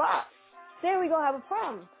in my box, then we're going to have a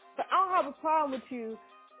problem. But I don't have a problem with you.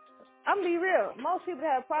 I'm going to be real. Most people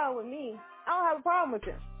that have a problem with me, I don't have a problem with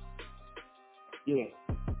them. Yeah.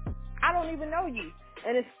 I don't even know you.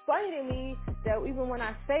 And it's funny to me that even when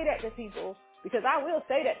I say that to people, because I will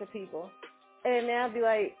say that to people, and then I'll be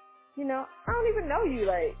like, you know, I don't even know you.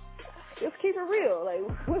 Like, let's keep it real.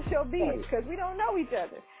 Like, what's your beef? Because we don't know each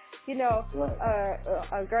other. You know,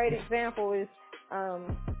 a great example is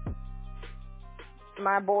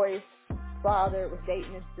my boy's father was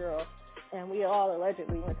dating this girl, and we all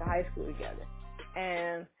allegedly went to high school together.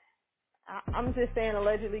 And I'm just saying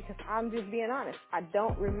allegedly because I'm just being honest. I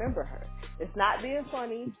don't remember her. It's not being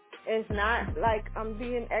funny. It's not like I'm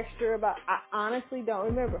being extra about. I honestly don't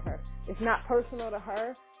remember her. It's not personal to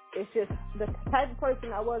her. It's just the type of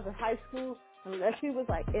person I was in high school. Unless she was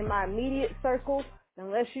like in my immediate circle,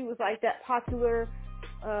 unless she was like that popular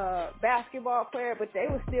basketball player, but they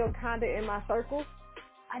were still kind of in my circle,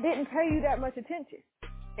 I didn't pay you that much attention.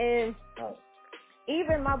 And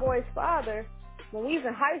even my boy's father, when we was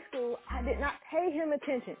in high school, I did not pay him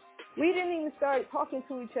attention. We didn't even start talking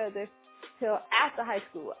to each other till after high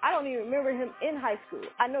school. I don't even remember him in high school.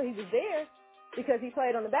 I know he was there because he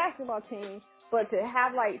played on the basketball team, but to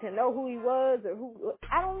have to know who he was or who,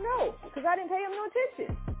 I don't know, because I didn't pay him no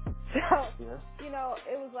attention. So, you know,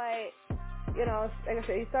 it was like, you know, like I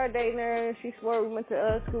said, he started dating her. She swore we went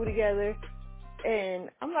to school together. And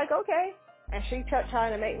I'm like, okay. And she kept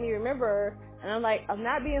trying to make me remember her. And I'm like, I'm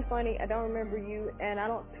not being funny. I don't remember you. And I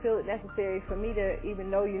don't feel it necessary for me to even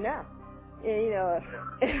know you now. And, you know,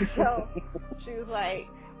 and so she was like,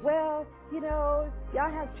 well, you know,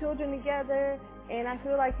 y'all have children together. and I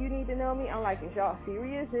feel like you need to know me. I'm like, is y'all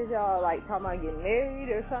serious? Is y'all like talking about getting married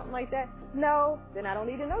or something like that? No, then I don't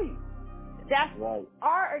need to know you. That's right.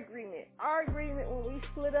 our agreement. Our agreement when we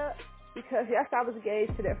split up, because yes, I was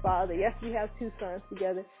engaged to their father. Yes, we have 2 sons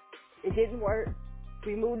together. It didn't work.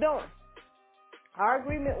 We moved on. Our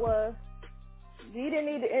agreement was we didn't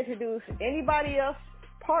need to introduce anybody else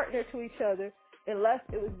partner to each other unless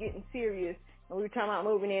it was getting serious and we were talking about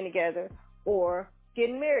moving in together or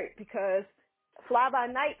getting married, because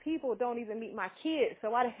fly-by-night people don't even meet my kids. So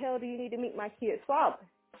why the hell do you need to meet my kid's father?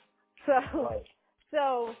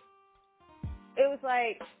 So it was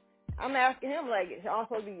like, I'm asking him, like, is y'all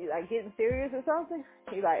supposed to be, like, getting serious or something?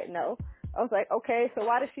 He's like, no. I was like, okay, so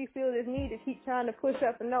why does she feel this need to keep trying to push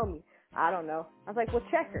up and know me? I don't know. I was like, well,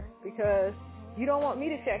 check her, because you don't want me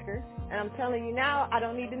to check her, and I'm telling you now, I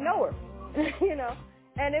don't need to know her, you know?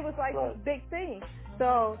 And it was like this big thing.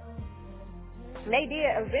 So they did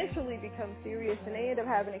eventually become serious, and they ended up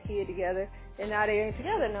having a kid together, and now they ain't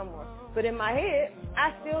together no more. But in my head,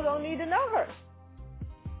 I still don't need to know her.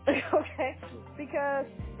 Okay? Because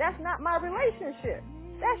that's not my relationship.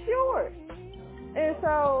 That's yours. And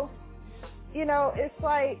so, you know, it's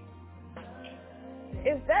like,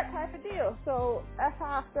 it's that type of deal. So that's how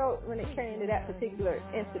I felt when it came to that particular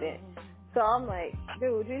incident. So I'm like,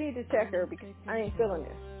 dude, you need to check her because I ain't feeling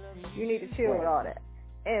this. You need to chill with all that.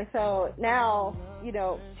 And so now, you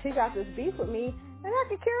know, she got this beef with me, and I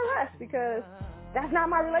could care less because that's not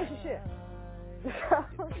my relationship.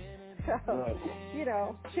 So, you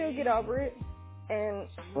know, she'll get over it and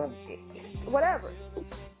whatever.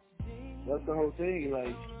 That's the whole thing.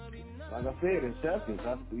 Like I said, acceptance.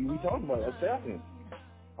 We talked about acceptance.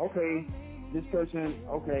 Okay, this person,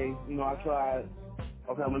 okay, you know, I tried.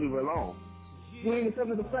 Okay, I'm going to leave her alone. You ain't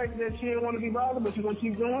accepting the fact that she didn't want to be bothered, but you're going to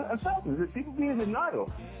keep doing acceptance. People be in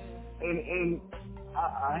denial. And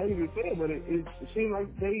I hate to say it, but it seems like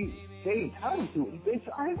they entitled to it.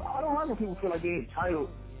 I don't like when people feel like they're entitled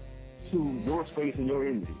to your space and your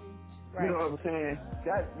energy. Right. You know what I'm saying?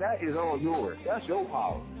 That is all yours. That's your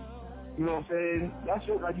power. You know what I'm saying? That's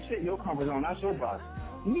your, like you said, your comfort zone. That's your body.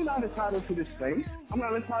 You're not entitled to this space. I'm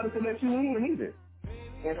not entitled to let you in either.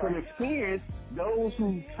 And from experience, those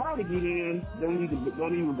who try to get in don't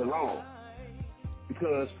even belong.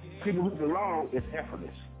 Because people who belong is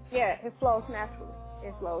effortless. Yeah, it flows naturally.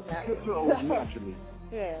 It flows naturally.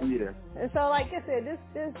 Yeah. And so, like I said,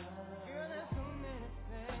 this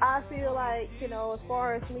I feel like, you know, as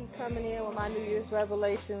far as me coming in with my New Year's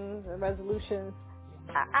revelations and resolutions,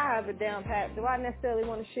 I have it down pat. Do I necessarily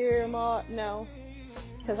want to share them all? No.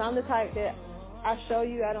 Because I'm the type that I show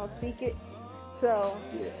you, I don't speak it. So,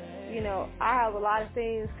 you know, I have a lot of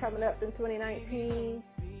things coming up in 2019.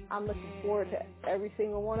 I'm looking forward to every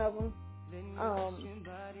single one of them.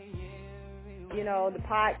 You know, the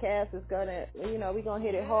podcast is going to, you know, we're going to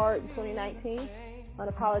hit it hard in 2019.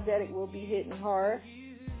 Unapologetic will be hitting hard.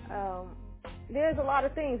 There's a lot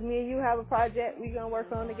of things. Me and you have a project we're going to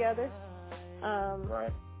work on together.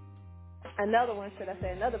 Right. Another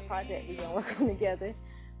project we're going to work on together.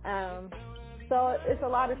 So it's a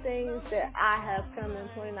lot of things that I have come in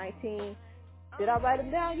 2019. Did I write them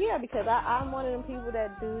down? Yeah, because I'm one of them people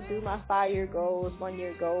that do my 5-year goals,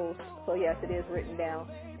 1-year goals. So yes, it is written down.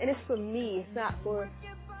 And it's for me. It's not for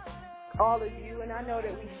all of you. And I know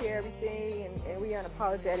that we share everything and we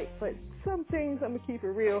unapologetic, but some things, I'm going to keep it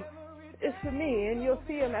real. It's for me, and you'll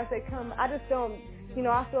see them as they come. I just don't, you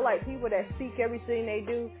know, I feel like people that seek everything they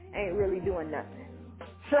do ain't really doing nothing.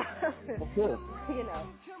 So, you know,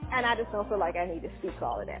 and I just don't feel like I need to speak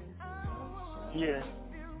all of that. Yeah.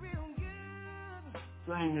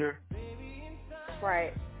 Same here.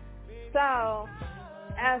 Right. So,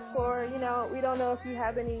 as for, you know, we don't know if you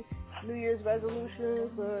have any New Year's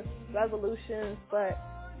resolutions or revolutions, but,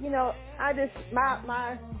 you know, I just,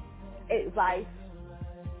 my advice,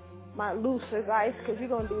 my loose advice, because you're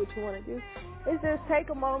going to do what you want to do, is just take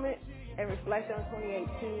a moment and reflect on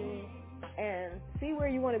 2018 and see where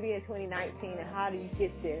you want to be in 2019 and how do you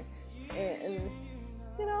get there. And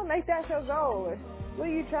you know, make that your goal. Or what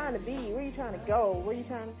are you trying to be? Where are you trying to go? Where are you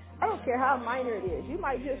trying to, I don't care how minor it is. You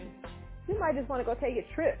might just want to go take a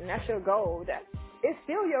trip and that's your goal. It's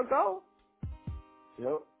still your goal.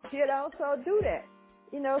 Yep. You know, so do that.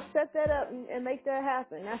 You know, set that up and make that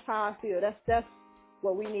happen. That's how I feel. That's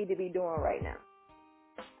what we need to be doing right now.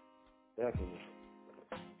 Definitely.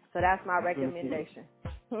 So that's my recommendation.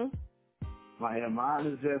 Mine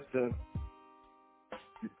is just to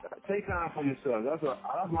take time for yourself.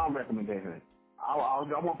 That's my recommendation. I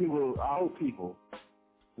want people, I hope people,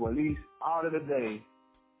 for at least out of the day,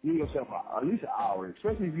 give yourself at least an hour,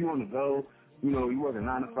 especially if you want to go, you know, you work a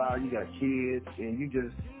 9 to 5, you got kids, and you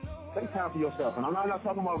just take time for yourself. And I'm not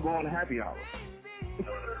talking about going to happy hour.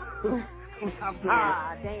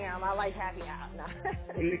 Damn, I like happy hour. No.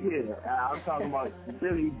 Yeah, I'm talking about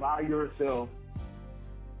really by yourself,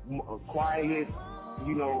 quiet,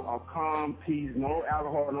 a calm peace, no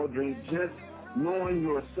alcohol, no drink, just knowing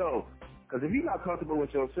yourself. Because if you're not comfortable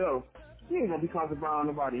with yourself, you ain't going to be comfortable around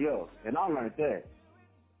nobody else. And I learned that.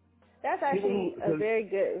 That's actually a very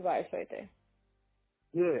good advice right there.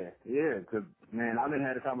 Yeah, because, man, I done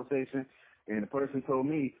had a conversation, and the person told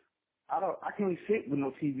me, I can't sit with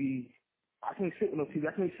no TV. I can't sit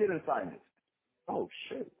in silence. Oh,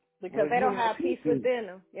 shit. Because they don't have peace within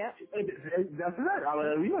them. Yep. That's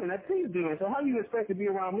right. You ain't that peace dude. So how you expect to be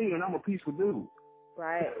around me and I'm a peaceful dude?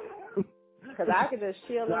 Right. Because I could just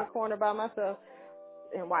chill in the corner by myself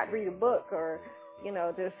and read a book or,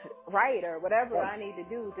 just write or whatever I need to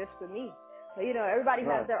do just for me. But, everybody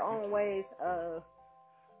has their own ways of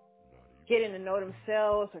getting to know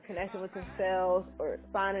themselves or connecting with themselves or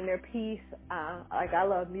finding their peace. I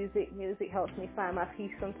love music. Music helps me find my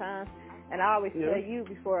peace sometimes. And I always tell you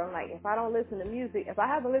before, I'm like, if I don't listen to music, if I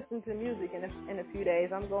haven't listened to music in a few days,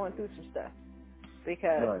 I'm going through some stuff.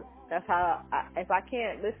 Because that's how, if I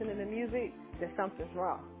can't listen to the music, then something's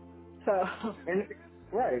wrong. So. And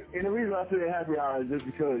the reason I say happy hour is just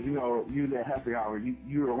because, you that happy hour,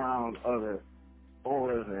 you're around other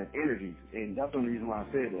auras and energies. And that's the reason why I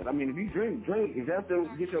said that. I mean, if you drink, if that's to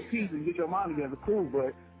get your peace and get your mind together, cool,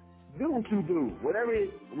 but do what you do. Whatever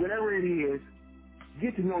it is,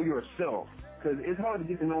 get to know yourself, because it's hard to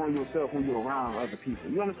get to know yourself when you're around other people.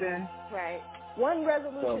 You understand? Right. One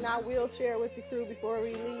resolution I will share with the crew before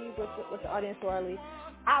we leave, with the audience before I leave,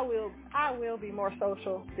 I will be more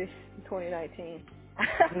social this 2019.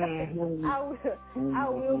 I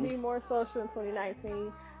will be more social in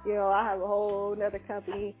 2019. I have a whole another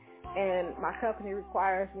company, and my company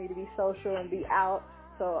requires me to be social and be out.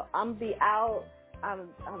 So I'm gonna be out. I'm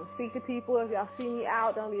speak to people. If y'all see me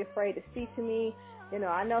out, don't be afraid to speak to me.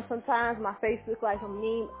 I know sometimes my face looks like I'm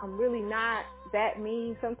mean. I'm really not that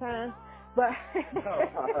mean sometimes, but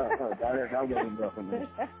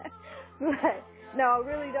no,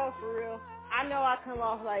 really though, for real. I know I come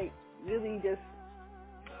off like really just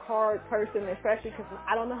hard person, especially because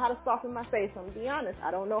I don't know how to soften my face. I'm gonna be honest.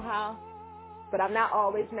 I don't know how, but I'm not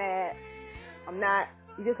always mad. I'm not.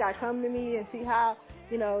 You just gotta come to me and see how.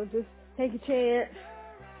 Just take a chance.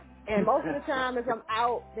 And most of the time, if I'm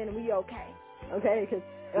out, then we okay. Okay? Because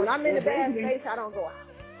when I'm in a bad space, I don't go out.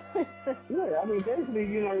 Yeah, I mean, basically,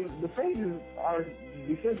 the phases are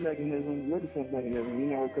defense mechanism, your defense mechanism,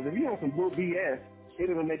 because if you have some bull BS,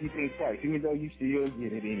 it'll make you think twice, even though you still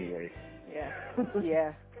get it anyway.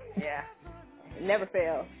 Yeah. It never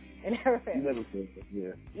fails. Never fails,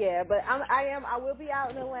 yeah. Yeah, but I will be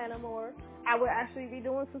out in Atlanta more. I will actually be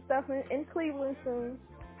doing some stuff in Cleveland soon.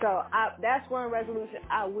 So that's one resolution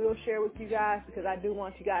I will share with you guys, because I do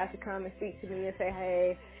want you guys to come and speak to me and say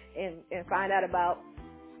hey and find out about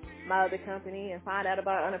my other company and find out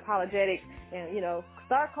about Unapologetic and,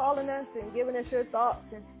 start calling us and giving us your thoughts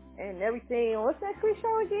and everything. What's next week's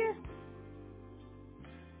show again?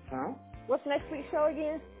 Huh? What's next week's show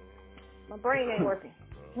again? My brain ain't working.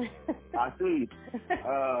 I see.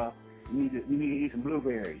 You need to eat some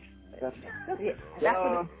blueberries. That's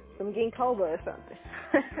some ginkgo or something.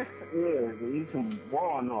 Yeah, eat some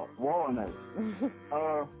walnuts.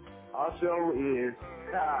 Our show is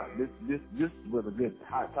this was a good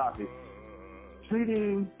hot topic.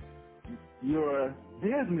 Treating your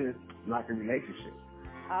business like a relationship.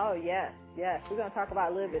 Oh yes. We're gonna talk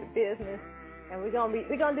about a little bit of business, and we're gonna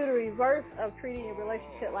do the reverse of treating your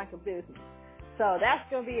relationship like a business. So that's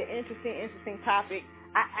gonna be an interesting topic.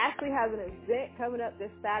 I actually have an event coming up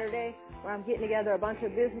this Saturday where I'm getting together a bunch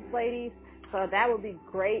of business ladies. So that would be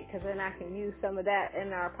great, because then I can use some of that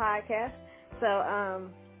in our podcast. So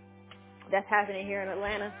that's happening here in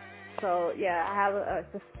Atlanta. So yeah, I have a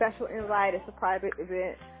special invite. It's a private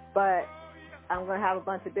event, but I'm going to have a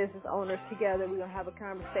bunch of business owners together. We're going to have a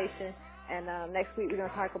conversation, and next week we're going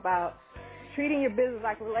to talk about treating your business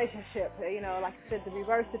like a relationship. Like I said, the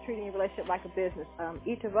reverse of treating your relationship like a business.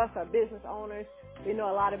 Each of us are business owners. We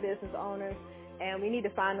know a lot of business owners, and we need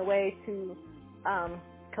to find a way to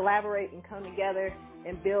collaborate and come together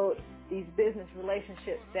and build these business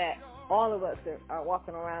relationships that all of us are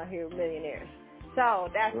walking around here millionaires. So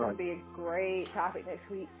that's going to be a great topic next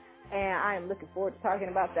week, and I am looking forward to talking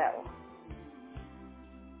about that one.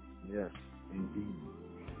 Yes, indeed.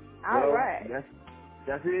 All right.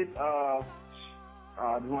 That's it. I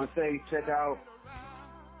just want to say, check out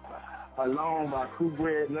Alone by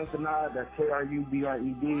Kubred Lensanad. That's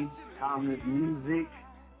Krubred. Timeless Music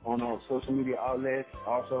on all social media outlets.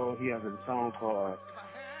 Also, he has a song called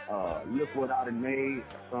Look What I Done Made,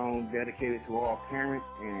 a song dedicated to all parents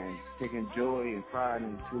and taking joy and pride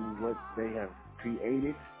into what they have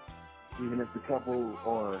created. Even if the couple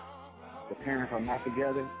or the parents are not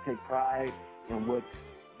together, take pride in what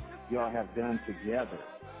y'all have done together.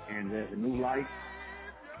 And there's a new life,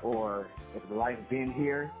 or if the life's been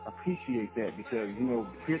here, appreciate that, because, you know,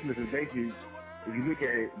 Christmas is basically, if you look at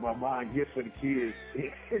it, my buying gifts for the kids,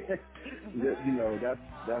 you know,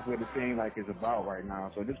 that's what it seems like it's about right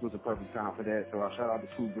now. So this was a perfect time for that. So I'll shout out to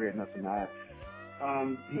Cool Bread, Nothing Not.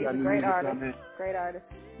 He got new great music artist. coming. Great artist.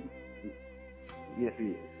 Yes, he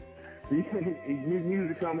is. New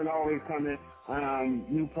music coming, always coming.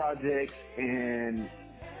 New projects, and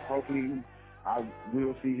hopefully I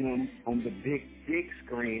will see him on the big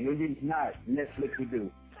screen. Maybe not. Netflix will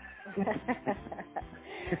do.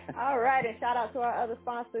 All right, and shout out to our other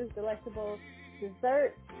sponsors, Delectable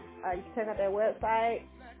Desserts. You can check out their website,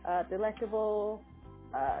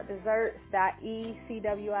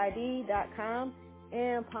 delectabledesserts.ecwid.com,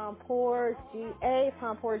 and Pompour GA.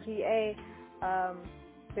 Pompour GA,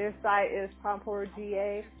 their site is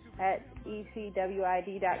pompourga at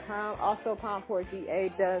ecwid.com. Also, Pompour GA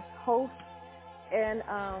does host and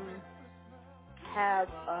have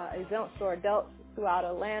events for adults throughout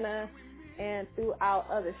Atlanta and throughout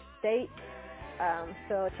other states.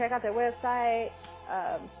 So check out their website.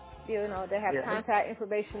 You know, they have contact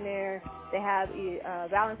information there. They have a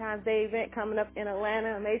Valentine's Day event coming up in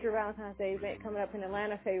Atlanta, a major Valentine's Day event coming up in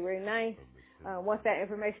Atlanta, February 9th. Once that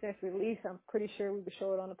information is released, I'm pretty sure we will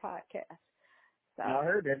show it on the podcast. So, I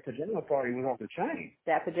heard that pajama party was off the chain.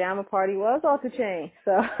 That pajama party was off the chain.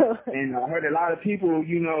 So. And I heard a lot of people,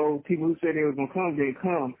 you know, people who said they was gonna come, didn't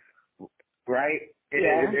come, right?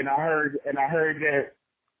 And I heard that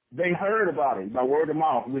they heard about it by word of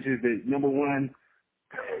mouth, which is the number one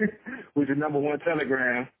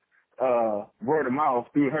telegram, word of mouth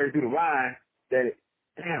through the line. That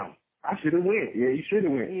damn, I should have went. Yeah, you should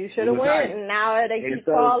have went. You should have went. Nice. And now they keep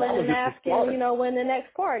calling and asking, you know, when the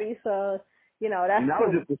next party. So, you know, that's. And that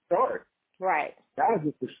was just the start. Right. That was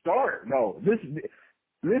just the start. No, listen,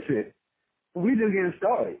 we just getting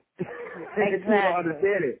started. Exactly. People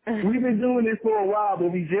understand it. We've been doing this for a while,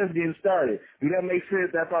 but we just getting started. Do that make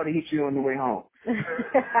sense? That probably hit you on the way home.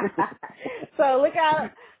 So look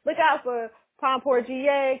out for Pompour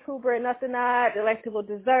GA, Cool Bread, Nothing Not, Delectable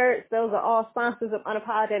Desserts. Those are all sponsors of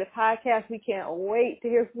Unapologetic Podcast. We can't wait to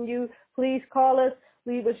hear from you. Please call us.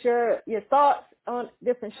 Leave us your thoughts on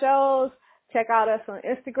different shows. Check out us on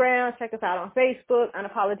Instagram. Check us out on Facebook,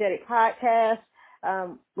 Unapologetic Podcast.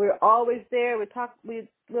 We're always there. We'll talk, we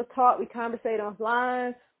conversate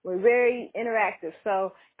offline. We're very interactive.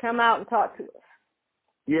 So come out and talk to us.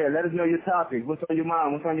 Yeah, let us know your topic. What's on your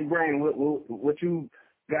mind? What's on your brain? What you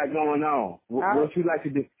got going on? What you like to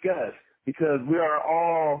discuss? Because we are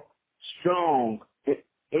all strong,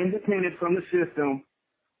 independent from the system,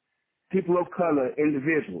 people of color,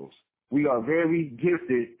 individuals. We are very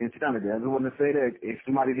gifted and talented. I just want to say that if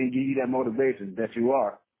somebody didn't give you that motivation, that you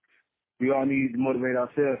are. We all need to motivate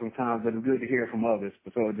ourselves sometimes, but it's good to hear from others.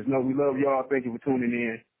 So just know we love y'all. Thank you for tuning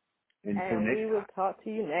in. Until next time. We will talk to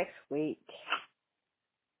you next week.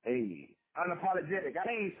 Hey, unapologetic. I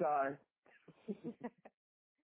ain't sorry.